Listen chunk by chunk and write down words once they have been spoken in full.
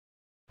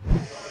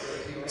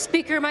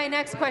Speaker, my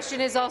next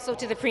question is also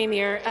to the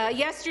Premier.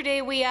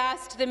 Yesterday, we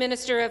asked the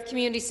Minister of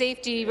Community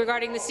Safety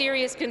regarding the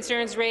serious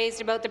concerns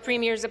raised about the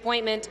Premier's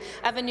appointment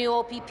of a new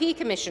OPP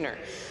Commissioner.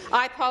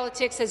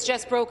 iPolitics has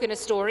just broken a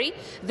story.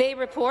 They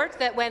report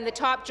that when the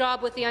top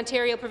job with the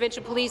Ontario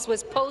Provincial Police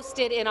was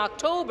posted in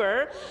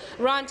October,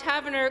 Ron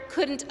Taverner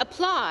couldn't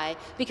apply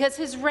because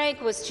his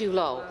rank was too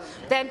low.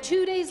 Then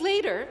 2 days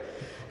later,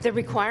 the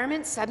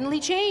requirement suddenly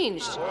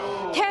changed.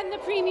 Can the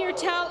Premier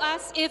tell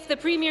us if the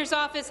Premier's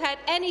office had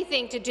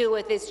anything to do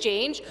with this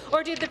change,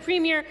 or did the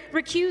Premier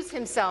recuse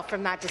himself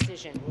from that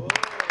decision?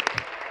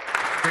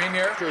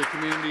 Premier. Minister of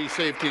Community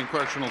Safety and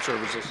Correctional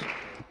Services.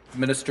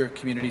 Minister of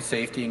Community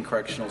Safety and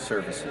Correctional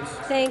Services.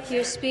 Thank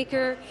you,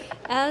 Speaker.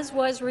 As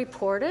was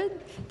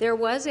reported, there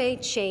was a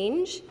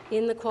change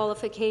in the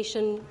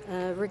qualification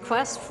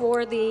request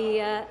for the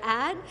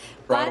ad,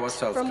 but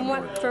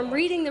from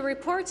reading the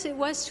reports, it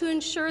was to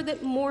ensure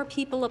that more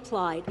people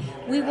applied.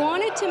 We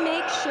wanted to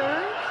make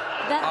sure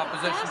that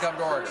Opposition come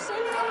to order.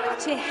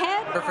 To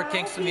head for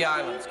Kingston the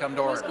Islands, come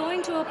to order. Was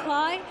going to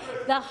apply.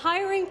 The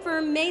hiring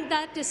firm made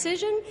that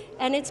decision,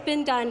 and it's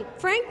been done.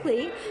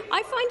 Frankly,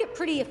 I find it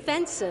pretty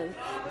offensive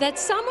that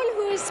someone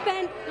who has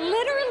spent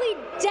literally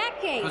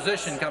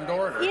decades come to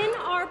order. in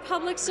our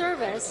public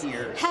service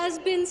has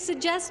been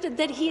suggested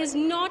that he is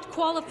not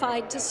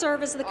qualified to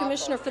serve as the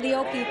Commissioner for the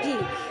OPP.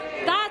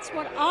 That's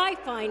what I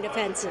find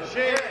offensive.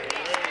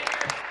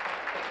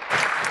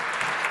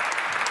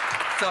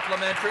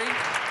 Supplementary.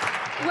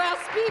 Well,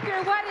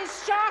 Speaker, what is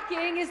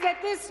shocking is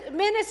that this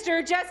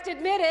minister just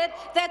admitted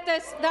that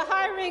the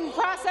hiring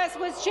process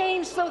was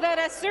changed so that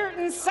a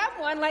certain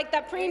someone, like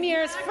the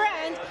Premier's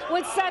friend,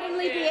 would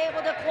suddenly be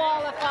able to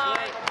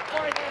qualify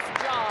for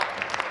this job.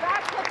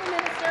 That's what the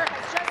minister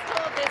has just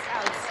told this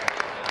House.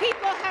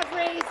 People have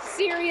raised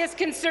serious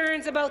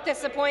concerns about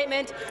this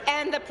appointment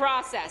and the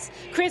process.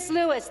 Chris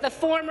Lewis, the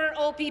former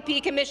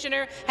OPP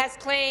Commissioner, has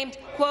claimed,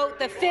 quote,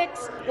 the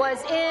fix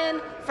was in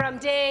from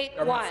day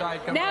one.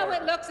 Now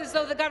it looks as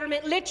though the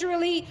government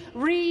literally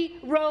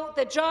rewrote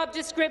the job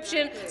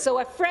description so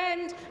a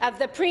friend of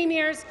the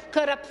Premier's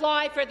could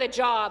apply for the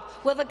job.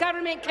 Will the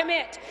government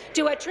commit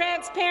to a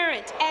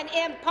transparent and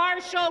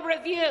impartial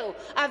review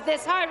of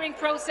this hiring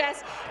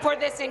process for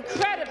this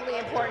incredibly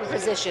important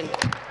position?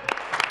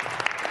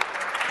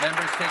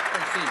 Members take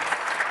their seats.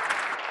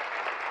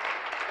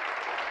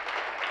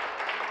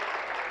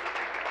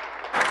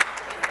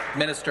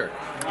 Minister.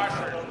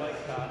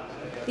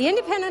 The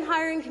Independent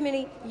Hiring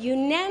Committee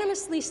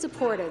unanimously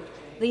supported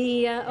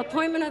the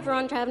appointment of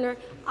Ron Taverner.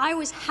 I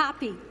was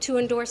happy to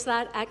endorse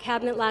that at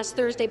Cabinet last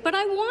Thursday, but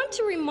I want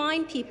to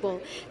remind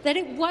people that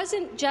it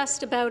wasn't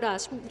just about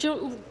us.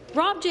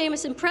 Rob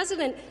Jamieson,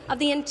 President of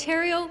the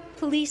Ontario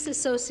Police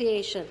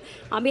Association.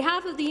 On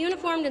behalf of the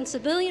uniformed and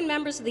civilian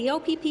members of the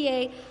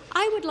OPPA,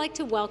 I would like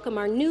to welcome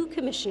our new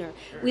Commissioner.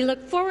 We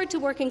look forward to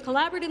working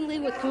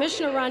collaboratively with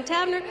Commissioner Ron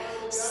Taverner,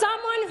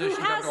 someone who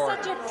has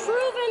such a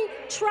proven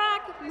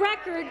track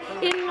record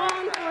in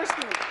law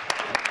enforcement.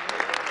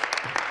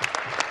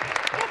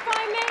 If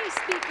I may,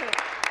 Speaker,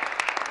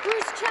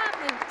 Bruce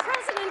Chapman,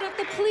 President of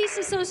the Police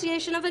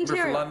Association of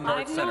Ontario.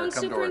 I've known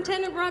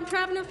Superintendent Rob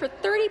Taverner for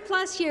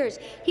 30-plus years.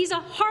 He's a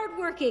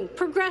hard-working,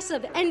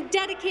 progressive, and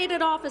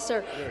dedicated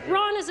officer.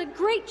 Ron is a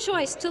great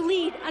choice to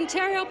lead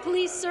Ontario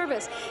Police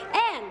Service.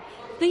 And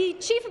the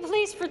Chief of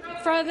Police for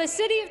the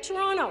City of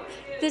Toronto.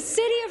 The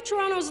City of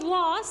Toronto's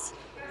loss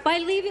by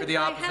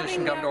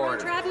having Ron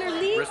Taverner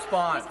leave is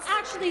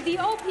actually the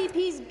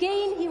OPP's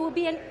gain. He will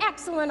be an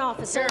excellent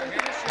officer and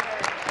commissioner.